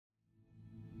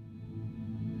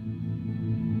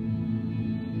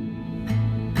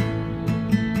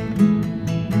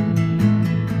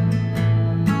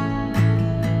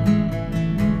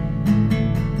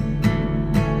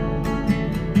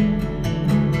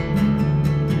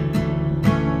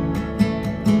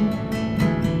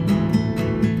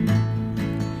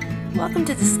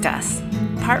to discuss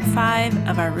part 5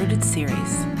 of our Rooted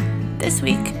series. This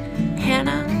week,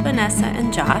 Hannah, Vanessa,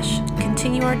 and Josh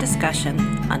continue our discussion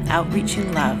on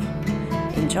outreaching love.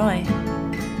 Enjoy.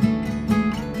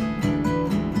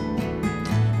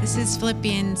 This is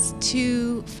Philippians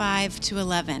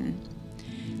 2:5-11.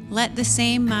 Let the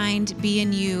same mind be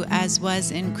in you as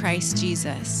was in Christ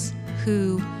Jesus,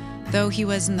 who, though he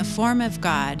was in the form of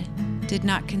God, did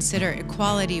not consider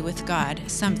equality with God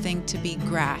something to be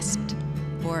grasped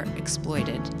or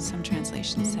exploited, some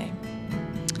translations say.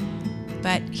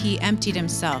 But he emptied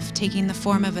himself, taking the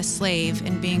form of a slave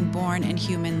and being born in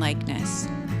human likeness.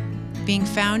 Being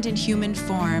found in human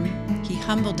form, he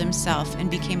humbled himself and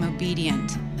became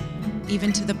obedient,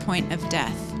 even to the point of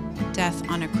death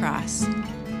on a cross.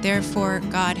 Therefore,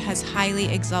 God has highly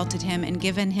exalted him and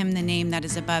given him the name that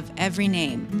is above every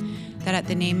name, that at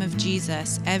the name of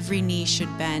Jesus every knee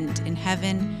should bend in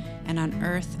heaven and on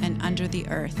earth and under the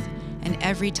earth, and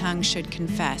every tongue should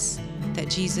confess that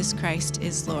Jesus Christ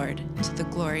is Lord, to the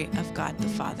glory of God the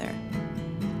Father.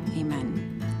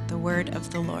 Amen. The word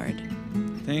of the Lord.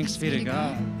 Thanks be to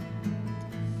God.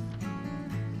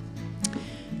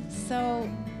 So,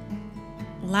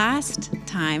 last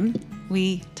time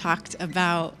we talked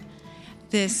about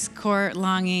this core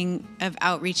longing of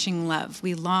outreaching love.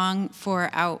 We long for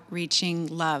outreaching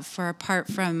love, for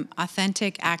apart from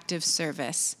authentic active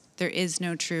service, there is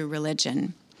no true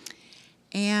religion.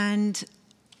 And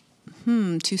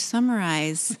to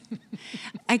summarize,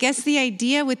 I guess the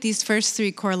idea with these first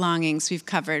 3 core longings we've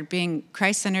covered, being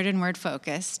Christ-centered and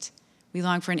word-focused, we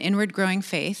long for an inward growing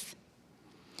faith,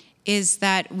 is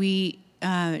that we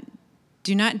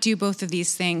do not do both of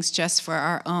these things just for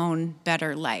our own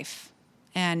better life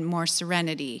and more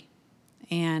serenity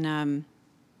and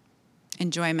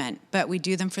enjoyment, but we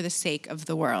do them for the sake of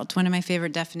the world. One of my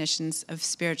favorite definitions of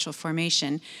spiritual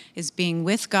formation is being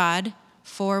with God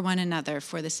for one another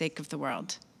for the sake of the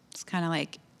world. It's kind of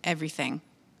like everything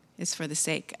is for the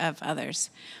sake of others.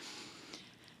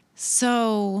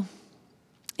 So,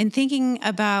 in thinking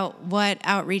about what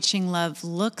outreaching love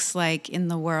looks like in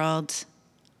the world,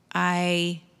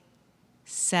 I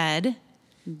said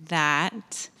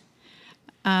that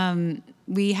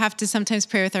we have to sometimes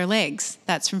pray with our legs.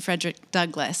 That's from Frederick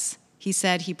Douglass. He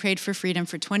said he prayed for freedom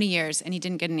for 20 years and he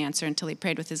didn't get an answer until he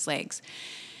prayed with his legs.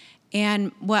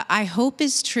 And what I hope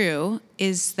is true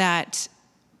is that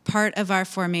part of our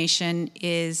formation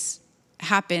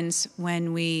happens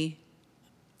when we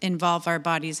involve our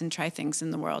bodies and try things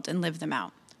in the world and live them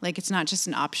out. Like, it's not just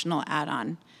an optional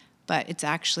add-on, but it's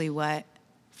actually what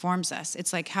forms us.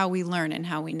 It's like how we learn and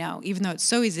how we know. Even though it's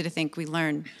so easy to think we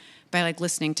learn by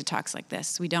listening to talks like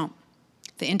this, we don't.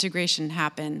 The integration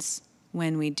happens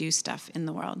when we do stuff in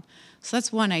the world. So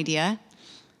that's one idea.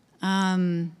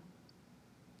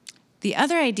 The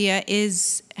other idea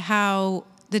is how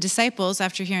the disciples,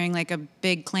 after hearing a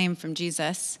big claim from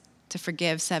Jesus to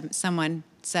forgive someone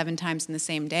 7 times in the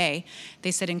same day, they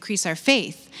said, increase our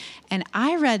faith. And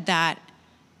I read that,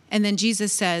 and then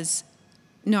Jesus says,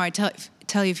 no, I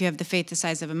tell you, if you have the faith the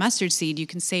size of a mustard seed, you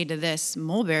can say to this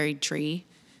mulberry tree,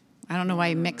 I don't know why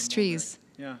he mixed trees.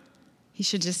 Yeah. He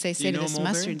should just say to this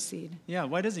mustard seed. Yeah,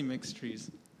 why does he mix trees?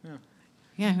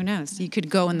 Yeah, who knows? You could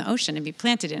go in the ocean and be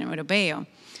planted in it, it would obey you.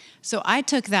 So I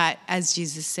took that as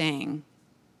Jesus saying,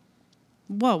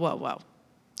 whoa,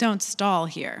 don't stall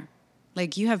here.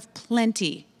 You have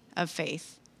plenty of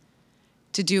faith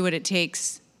to do what it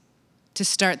takes to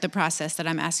start the process that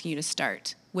I'm asking you to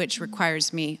start, which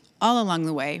requires me all along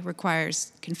the way,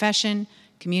 requires confession,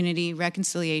 community,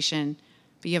 reconciliation,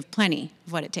 but you have plenty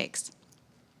of what it takes.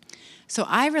 So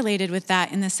I related with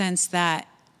that in the sense that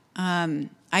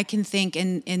I can think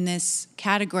in this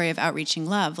category of outreaching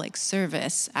love, like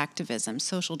service, activism,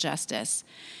 social justice,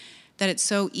 that it's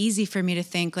so easy for me to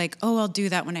think I'll do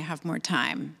that when I have more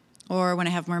time, or when I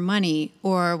have more money,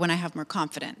 or when I have more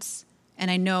confidence. And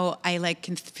I know I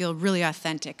can feel really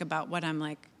authentic about what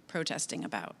I'm protesting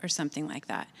about or something like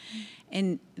that.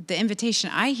 And the invitation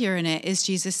I hear in it is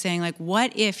Jesus saying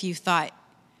what if you thought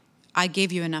I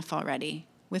gave you enough already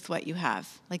with what you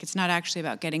have? It's not actually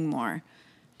about getting more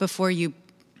before you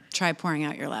try pouring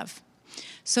out your love.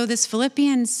 So this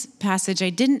Philippians passage I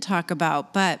didn't talk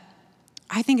about, but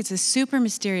I think it's a super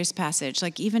mysterious passage.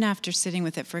 Even after sitting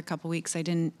with it for a couple weeks, I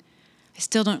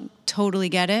still don't totally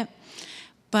get it.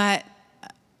 But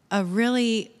a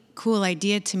really cool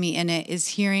idea to me in it is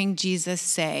hearing Jesus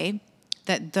say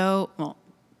that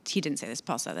he didn't say this,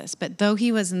 Paul said this, but though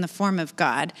he was in the form of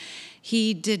God,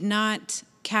 he did not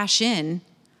cash in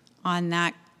on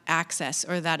that access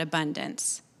or that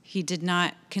abundance. He did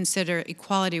not consider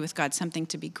equality with God something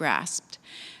to be grasped.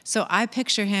 So I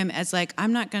picture him as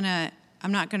I'm not going to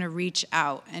gonna reach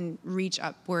out and reach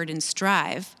upward and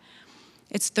strive.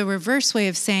 It's the reverse way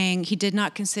of saying he did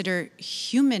not consider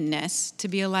humanness to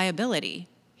be a liability.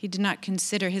 He did not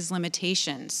consider his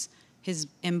limitations, his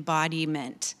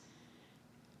embodiment,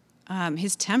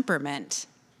 his temperament,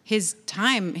 his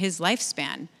time, his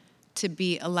lifespan to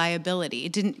be a liability. He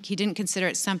didn't consider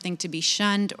it something to be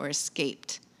shunned or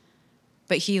escaped.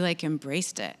 But he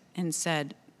embraced it and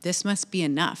said, this must be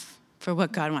enough for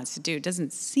what God wants to do. It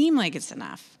doesn't seem like it's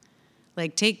enough.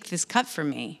 Take this cup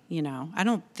from me, I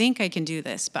don't think I can do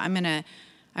this, but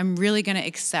I'm really gonna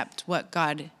accept what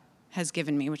God has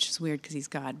given me, which is weird because he's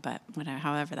God, but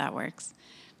however that works.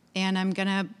 And I'm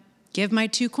gonna give my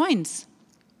 2 coins,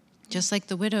 just like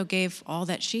the widow gave all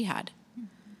that she had.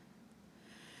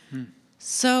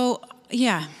 So,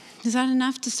 yeah, is that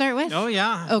enough to start with? Oh,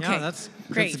 yeah. Okay. Yeah, that's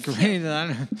great. great.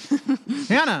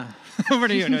 Hannah, over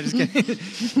to you. No, just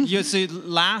kidding. You see,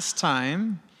 last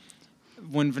time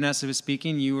when Vanessa was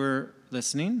speaking, you were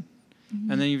listening,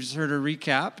 and then you just heard her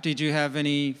recap. Did you have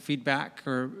any feedback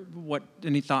or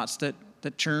any thoughts that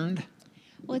churned?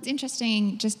 Well, it's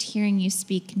interesting just hearing you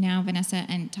speak now, Vanessa,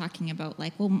 and talking about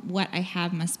what I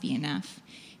have must be enough.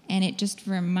 And it just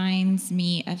reminds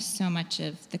me of so much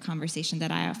of the conversation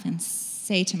that I often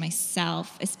say to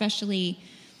myself, especially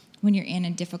when you're in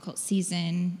a difficult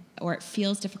season, or it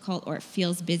feels difficult, or it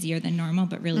feels busier than normal,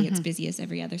 but really it's busy as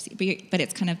every other season. But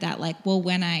it's kind of that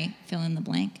when I fill in the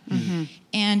blank.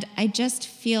 And I just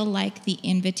feel like the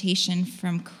invitation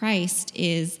from Christ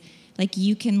is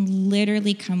you can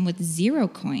literally come with 0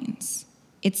 coins.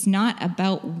 It's not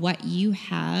about what you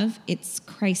have, it's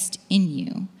Christ in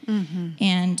you.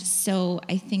 And so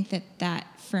I think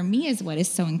that for me is what is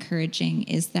so encouraging,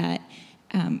 is that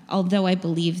although I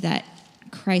believe that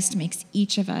Christ makes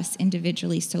each of us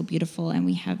individually so beautiful, and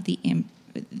we have the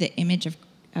image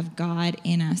of God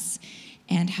in us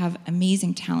and have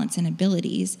amazing talents and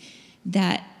abilities,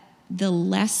 that the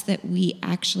less that we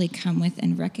actually come with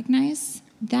and recognize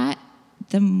that,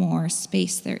 the more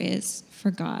space there is for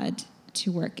God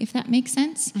to work, if that makes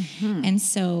sense. And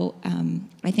so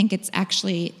I think it's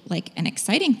actually an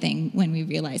exciting thing when we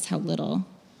realize how little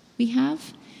we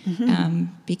have,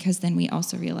 because then we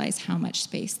also realize how much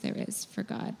space there is for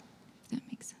God, if that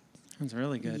makes sense. That's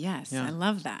really good. Yes, yeah. I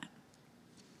love that.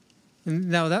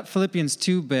 Now, that Philippians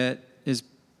 2 bit is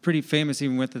pretty famous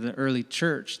even with the early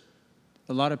church.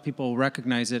 A lot of people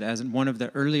recognize it as one of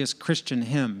the earliest Christian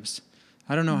hymns.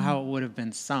 I don't know how it would have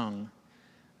been sung,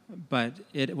 but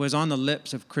it was on the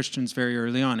lips of Christians very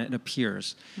early on, it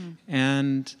appears.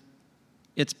 And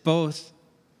it's both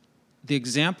the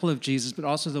example of Jesus, but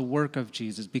also the work of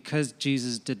Jesus, because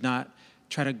Jesus did not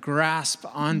try to grasp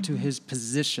onto his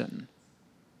position.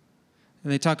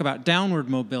 And they talk about downward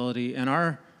mobility, and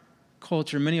our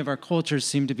culture, many of our cultures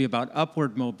seem to be about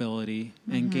upward mobility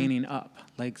and gaining up,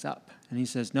 legs up. And he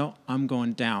says, no, I'm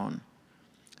going down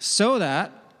so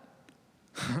that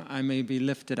I may be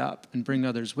lifted up and bring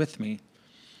others with me.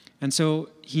 And so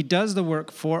he does the work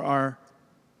for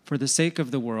the sake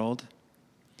of the world.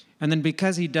 And then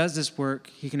because he does this work,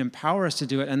 he can empower us to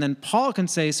do it. And then Paul can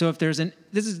say, so if this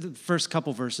is the first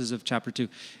couple verses of chapter 2,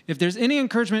 if there's any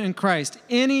encouragement in Christ,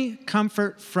 any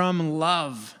comfort from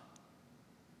love,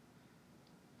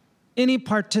 any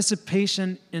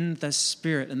participation in the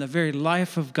Spirit, in the very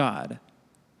life of God,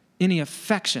 any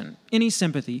affection, any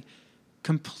sympathy,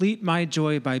 complete my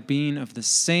joy by being of the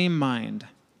same mind,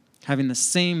 having the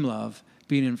same love,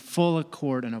 being in full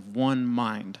accord and of one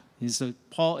mind.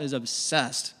 Paul is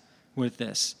obsessed with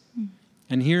this.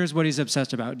 And here's what he's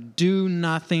obsessed about. Do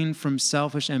nothing from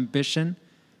selfish ambition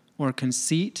or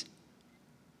conceit,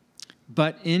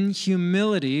 but in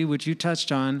humility, which you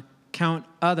touched on, count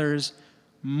others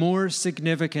more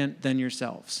significant than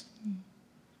yourselves.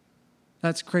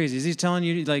 That's crazy. Is he telling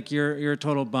you you're a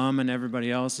total bum and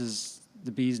everybody else is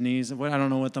the bee's knees? I don't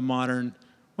know what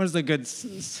what is the good,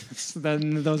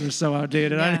 those are so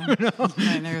outdated. Yeah. I don't even know.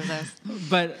 I know this.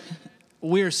 But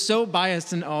we're so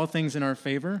biased in all things in our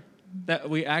favor that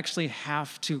we actually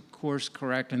have to course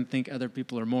correct and think other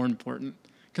people are more important,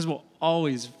 because we'll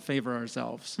always favor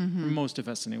ourselves, most of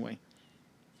us anyway.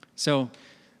 So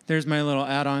there's my little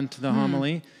add-on to the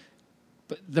homily.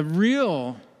 But the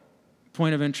real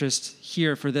point of interest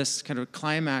here for this kind of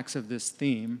climax of this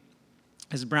theme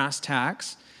is brass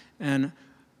tacks. And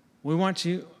we want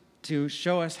you to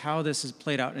show us how this has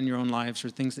played out in your own lives or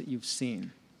things that you've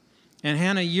seen. And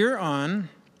Hannah, you're on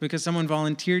because someone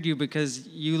volunteered you because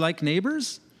you like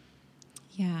neighbors?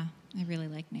 Yeah, I really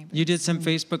like neighbors. You did some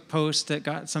Facebook posts that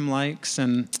got some likes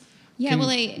and... Yeah,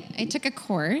 well, I took a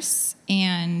course,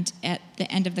 and at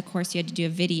the end of the course, you had to do a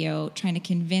video trying to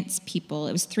convince people.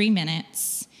 It was 3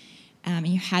 minutes And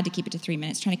you had to keep it to 3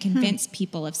 minutes, trying to convince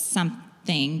people of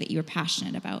something that you were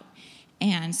passionate about.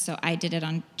 And so I did it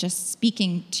on just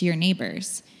speaking to your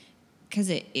neighbors, because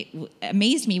it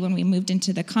amazed me when we moved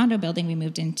into the condo building we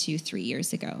moved into 3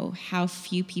 years ago, how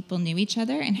few people knew each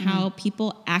other and how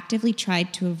people actively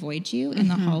tried to avoid you in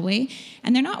the hallway.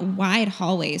 And they're not wide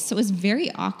hallways, so it was very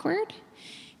awkward.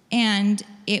 And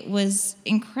it was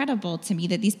incredible to me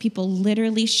that these people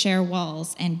literally share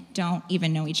walls and don't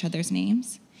even know each other's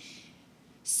names.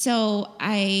 So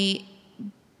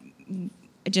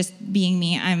just being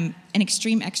me, I'm an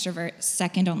extreme extrovert,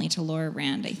 second only to Laura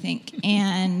Rand, I think.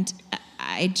 And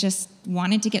I just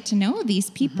wanted to get to know these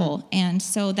people. And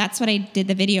so that's what I did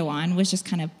the video on, was just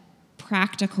kind of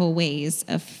practical ways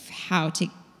of how to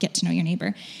get to know your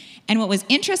neighbor. And what was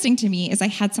interesting to me is I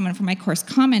had someone from my course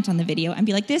comment on the video and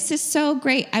be like, this is so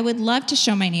great. I would love to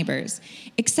show my neighbors,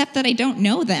 except that I don't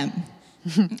know them.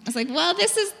 I was like, well,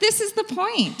 this is the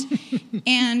point.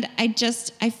 And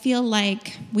I feel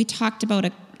like we talked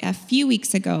about a few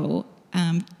weeks ago,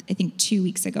 I think 2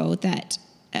 weeks ago, that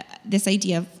this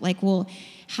idea of like, well,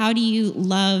 how do you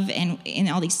love and in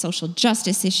all these social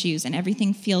justice issues, and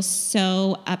everything feels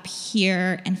so up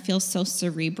here and feels so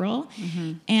cerebral.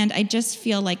 And I just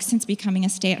feel like since becoming a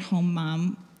stay-at-home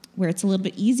mom, where it's a little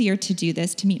bit easier to do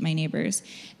this, to meet my neighbors,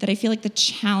 that I feel like the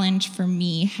challenge for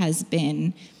me has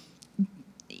been,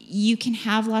 you can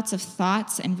have lots of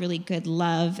thoughts and really good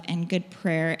love and good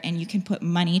prayer, and you can put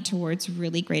money towards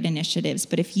really great initiatives.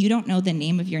 But if you don't know the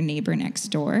name of your neighbor next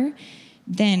door,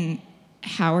 then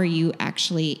how are you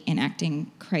actually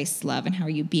enacting Christ's love, and how are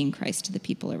you being Christ to the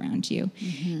people around you?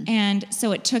 And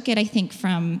so it took it, I think,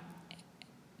 from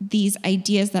these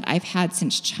ideas that I've had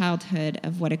since childhood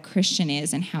of what a Christian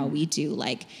is and how we do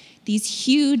like these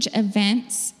huge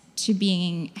events, to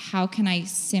being, how can I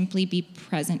simply be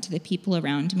present to the people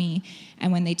around me?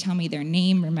 And when they tell me their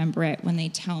name, remember it. When they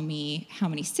tell me how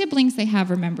many siblings they have,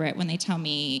 remember it. When they tell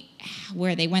me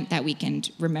where they went that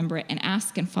weekend, remember it, and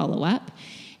ask and follow up.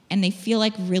 And they feel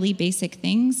like really basic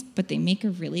things, but they make a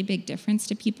really big difference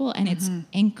to people. And it's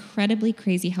incredibly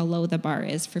crazy how low the bar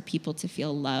is for people to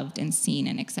feel loved and seen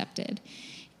and accepted.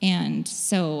 And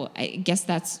so I guess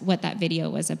that's what that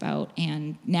video was about.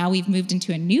 And now we've moved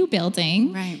into a new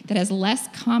building that has less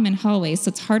common hallways, so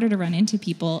it's harder to run into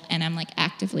people. And I'm like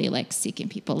actively like seeking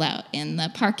people out in the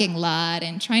parking lot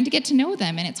and trying to get to know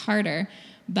them. And it's harder,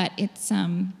 but it's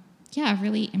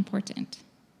really important.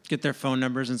 Get their phone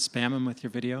numbers and spam them with your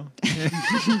video.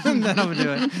 That'll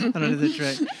do it. That'll do the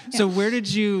trick. So where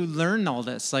did you learn all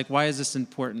this? Like, why is this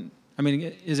important? I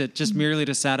mean, is it just merely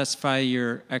to satisfy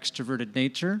your extroverted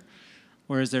nature?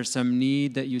 Or is there some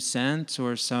need that you sense,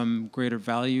 or some greater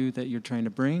value that you're trying to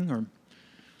bring? Or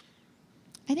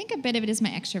I think a bit of it is my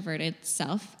extroverted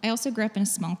self. I also grew up in a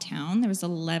small town. There was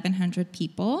 1,100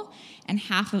 people, and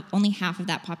only half of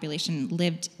that population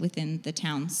lived within the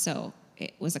town. So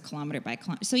it was a kilometer by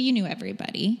kilometer. So you knew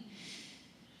everybody.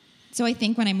 So I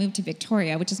think when I moved to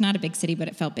Victoria, which is not a big city, but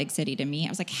it felt big city to me, I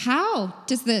was like, how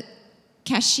does the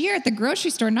cashier at the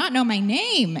grocery store not know my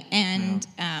name? And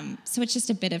so it's just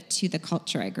a bit of to the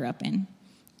culture I grew up in.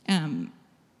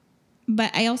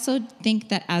 But I also think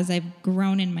that as I've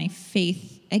grown in my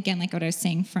faith, again, like what I was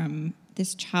saying, from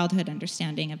this childhood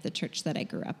understanding of the church that I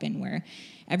grew up in, where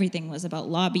everything was about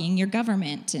lobbying your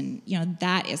government, and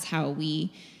that is how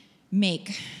we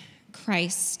make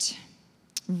Christ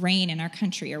reign in our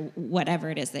country, or whatever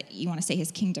it is that you want to say,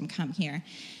 his kingdom come here,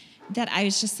 that I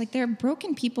was just like, there are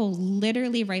broken people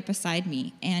literally right beside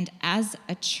me. And as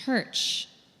a church,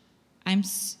 I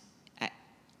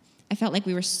felt like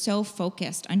we were so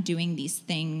focused on doing these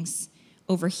things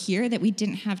over here that we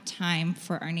didn't have time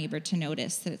for our neighbor to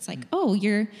notice that it's like, oh,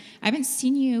 I haven't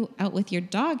seen you out with your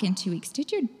dog in 2 weeks.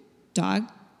 Did your dog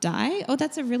die? Oh,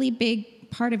 that's a really big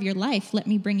part of your life. Let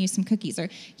me bring you some cookies. Or,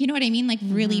 you know what I mean? Like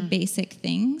really basic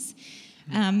things.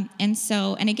 And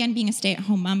again, being a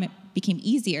stay-at-home mom, it became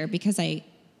easier because I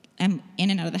am in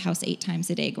and out of the house 8 times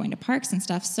a day, going to parks and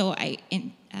stuff. So I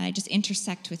just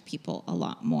intersect with people a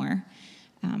lot more.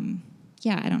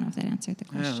 I don't know if that answered the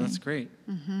question. Yeah, that's great.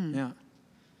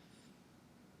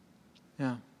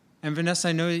 Yeah. And Vanessa,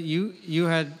 I know you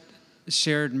had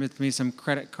shared with me some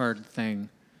credit card thing.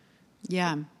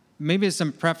 Yeah. Maybe as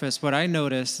some preface, what I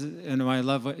noticed, and I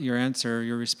love your answer,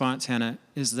 your response, Hannah,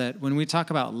 is that when we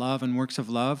talk about love and works of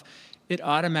love, it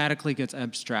automatically gets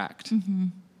abstract.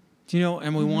 Do you know?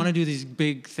 And we want to do these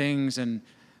big things and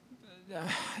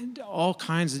all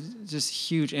kinds of just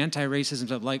huge anti-racism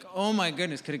stuff. Like, oh my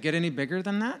goodness, could it get any bigger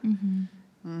than that?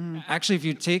 Actually, if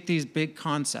you take these big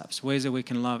concepts, ways that we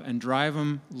can love, and drive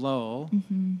them low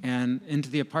and into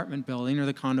the apartment building or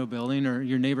the condo building or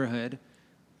your neighborhood,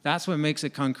 That's what makes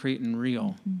it concrete and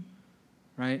real,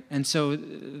 right? And so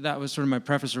that was sort of my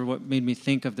preface, or what made me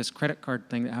think of this credit card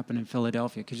thing that happened in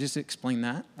Philadelphia. Could you just explain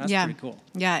that? That's pretty cool.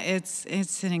 Yeah,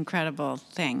 it's an incredible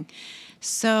thing.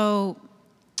 So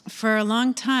for a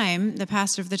long time, the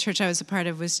pastor of the church I was a part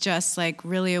of was just like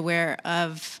really aware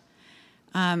of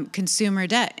consumer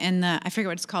debt, and I forget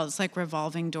what it's called. It's like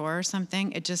revolving door or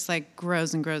something. It just like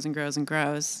grows and grows and grows and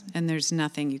grows, and there's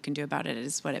nothing you can do about it,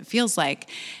 is what it feels like.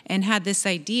 And had this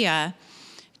idea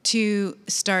to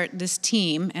start this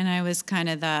team, and I was kind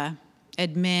of the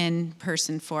admin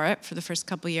person for it for the first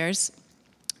couple years,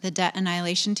 the debt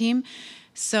annihilation team.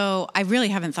 So I really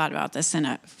haven't thought about this in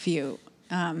a few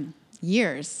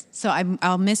years, so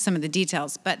I'll miss some of the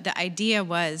details. But the idea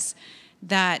was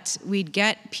that we'd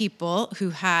get people who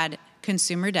had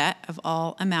consumer debt of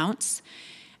all amounts,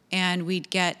 and we'd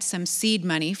get some seed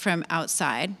money from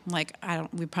outside, like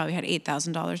we probably had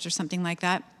 $8,000 or something like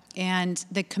that. And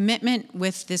the commitment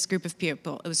with this group of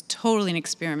people, it was totally an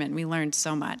experiment. We learned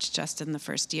so much just in the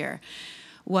first year,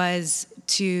 was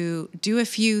to do a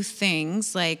few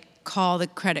things like call the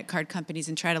credit card companies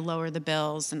and try to lower the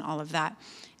bills and all of that.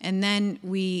 And then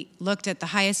we looked at the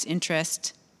highest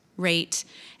interest rate,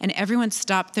 and everyone else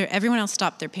stopped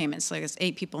their payments. Like, it's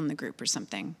 8 people in the group or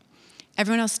something.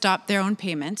 Everyone else stopped their own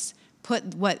payments,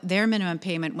 put what their minimum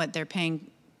payment, what they're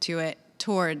paying to it,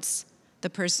 towards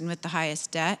the person with the highest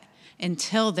debt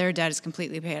until their debt is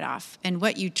completely paid off. And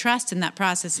what you trust in that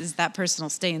process is that person will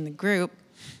stay in the group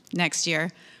next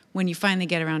year when you finally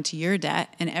get around to your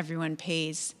debt and everyone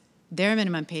pays their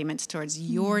minimum payments towards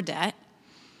your debt.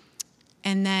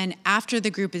 And then after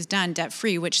the group is done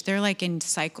debt-free, which they're like in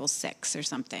cycle 6 or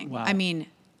something. Wow. I mean,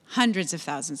 hundreds of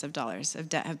thousands of dollars of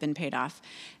debt have been paid off.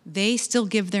 They still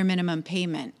give their minimum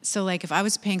payment. So like if I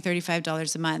was paying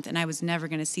 $35 a month and I was never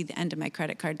going to see the end of my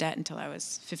credit card debt until I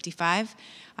was 55,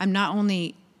 I'm not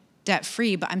only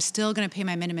debt-free, but I'm still going to pay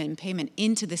my minimum payment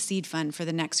into the seed fund for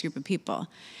the next group of people.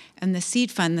 And the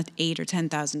seed fund, the $8,000 or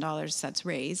 $10,000 that's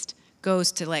raised,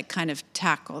 goes to like kind of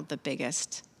tackle the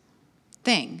biggest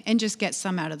thing and just get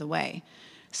some out of the way.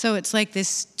 So it's like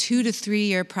this 2 to 3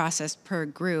 year process per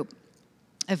group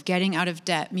of getting out of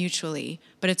debt mutually,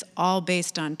 but it's all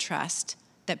based on trust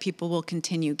that people will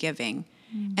continue giving.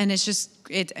 And it's just,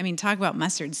 talk about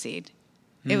mustard seed.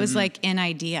 It was like an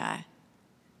idea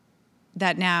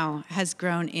that now has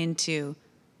grown into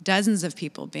dozens of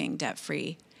people being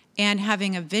debt-free and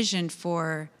having a vision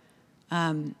for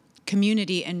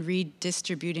community and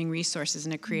redistributing resources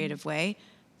in a creative way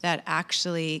that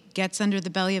actually gets under the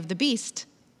belly of the beast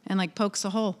and like pokes a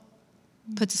hole,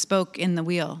 puts a spoke in the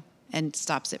wheel and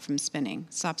stops it from spinning,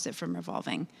 stops it from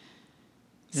revolving.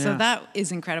 Yeah. So that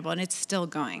is incredible, and it's still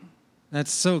going.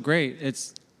 That's so great.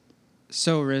 It's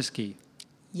so risky.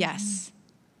 Yes.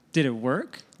 Did it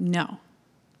work? No.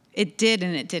 It did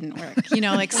and it didn't work.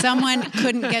 Like someone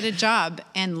couldn't get a job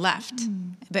and left,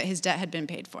 but his debt had been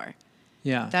paid for.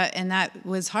 Yeah. That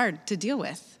was hard to deal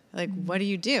with. Like, what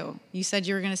do? You said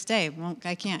you were going to stay. Well,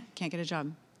 I can't get a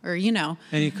job. Or, And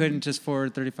you couldn't just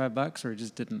forward $35 or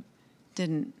just didn't?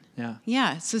 Didn't. Yeah.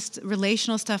 Yeah. It's just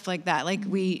relational stuff like that. Like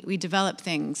we developed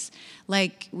things.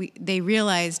 Like they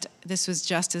realized, this was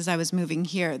just as I was moving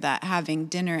here, that having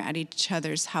dinner at each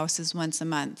other's houses once a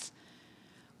month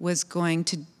was going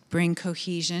to bring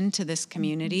cohesion to this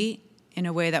community in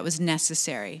a way that was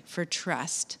necessary for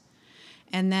trust.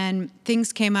 And then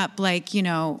things came up like, you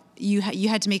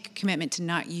had to make a commitment to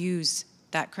not use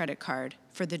that credit card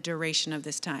for the duration of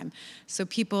this time. So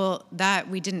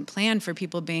we didn't plan for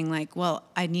people being like, well,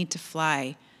 I need to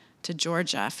fly to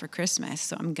Georgia for Christmas,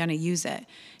 so I'm going to use it.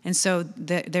 And so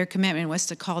their commitment was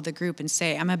to call the group and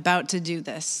say, I'm about to do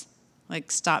this,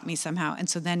 like stop me somehow. And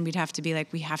so then we'd have to be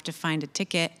like, we have to find a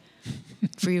ticket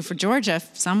for you for Georgia,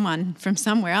 someone from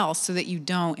somewhere else, so that you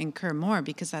don't incur more,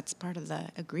 because that's part of the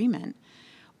agreement.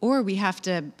 Or we have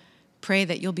to pray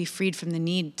that you'll be freed from the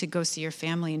need to go see your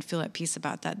family and feel at peace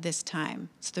about that this time.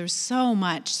 So there's so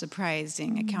much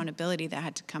surprising accountability that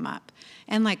had to come up,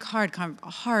 and like hard,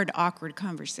 awkward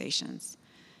conversations.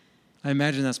 I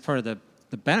imagine that's part of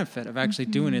the benefit of actually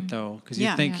doing it, though, because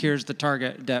you think here's the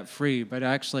target debt-free, but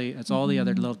actually it's all the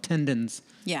other little tendons.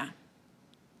 Yeah.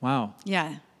 Wow.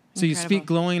 Yeah. So you speak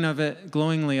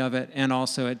glowingly of it, and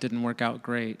also it didn't work out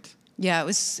great. Yeah, it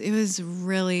was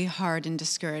really hard and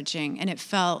discouraging, and it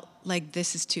felt like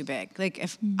this is too big. Like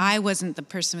if I wasn't the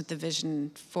person with the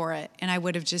vision for it, and I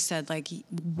would have just said like,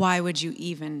 why would you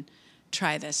even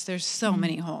try this? There's so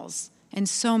many holes and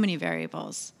so many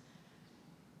variables.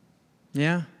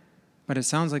 Yeah, but it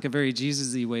sounds like a very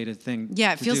Jesus-y way to think.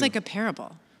 Yeah, it feels like a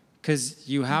parable. Because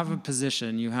you have a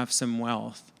position, you have some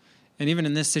wealth, and even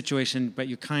in this situation, but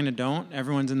you kind of don't.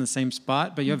 Everyone's in the same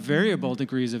spot, but you have variable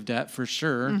degrees of debt for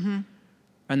sure.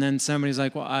 And then somebody's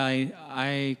like, well,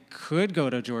 I could go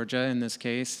to Georgia in this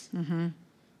case.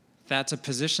 That's a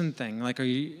position thing. Like,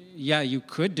 you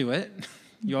could do it.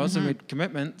 You also made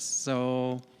commitments.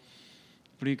 So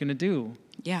what are you going to do?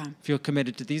 Yeah. Feel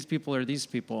committed to these people or these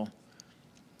people.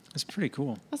 It's pretty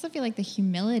cool. I also feel like the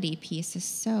humility piece is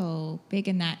so big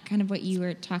in that, kind of what you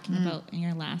were talking about in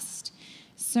your last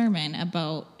sermon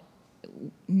about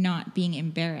not being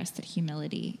embarrassed, that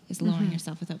humility is lowering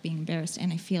yourself without being embarrassed.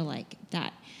 And I feel like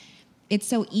that it's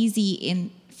so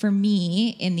easy for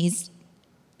me in these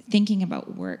thinking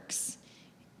about works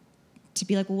to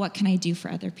be like, well, what can I do for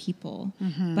other people?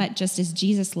 But just as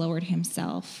Jesus lowered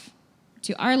himself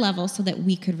to our level so that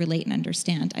we could relate and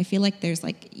understand, I feel like there's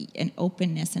like an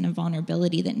openness and a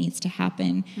vulnerability that needs to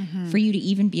happen for you to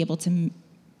even be able to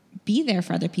be there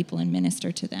for other people and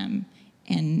minister to them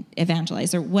and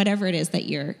evangelize or whatever it is that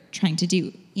you're trying to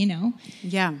do, you know?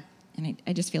 Yeah. And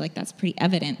I just feel like that's pretty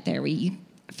evident there, where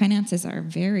finances are a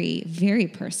very, very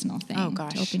personal thing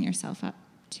to open yourself up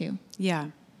to. Yeah.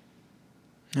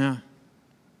 Yeah.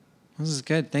 This is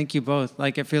good. Thank you both.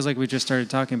 Like, it feels like we just started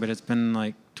talking, but it's been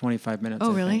like 25 minutes.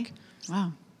 Oh, I really? think.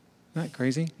 Wow. Isn't that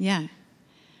crazy? Yeah.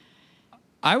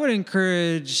 I would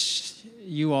encourage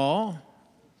you all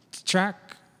to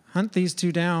hunt these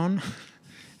two down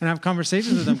and have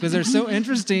conversations with them, because they're so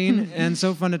interesting and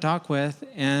so fun to talk with,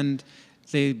 and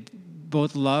they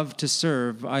both love to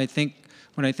serve. I think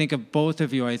when I think of both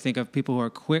of you, I think of people who are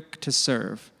quick to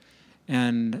serve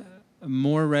and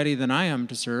more ready than I am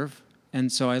to serve.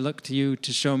 And so I look to you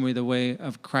to show me the way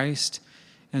of Christ.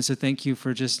 And so thank you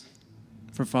for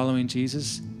following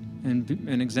Jesus and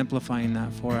exemplifying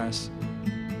that for us.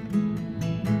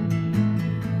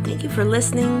 Thank you for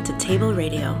listening to Table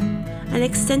Radio, an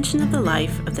extension of the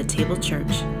life of the Table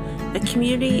Church, a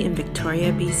community in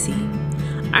Victoria, BC.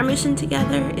 Our mission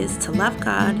together is to love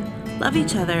God, love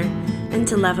each other, and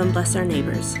to love and bless our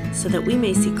neighbors so that we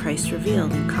may see Christ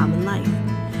revealed in common life.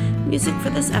 Music for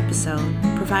this episode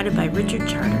provided by Richard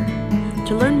Charter.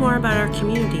 To learn more about our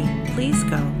community, please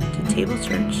go to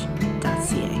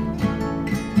tablechurch.ca.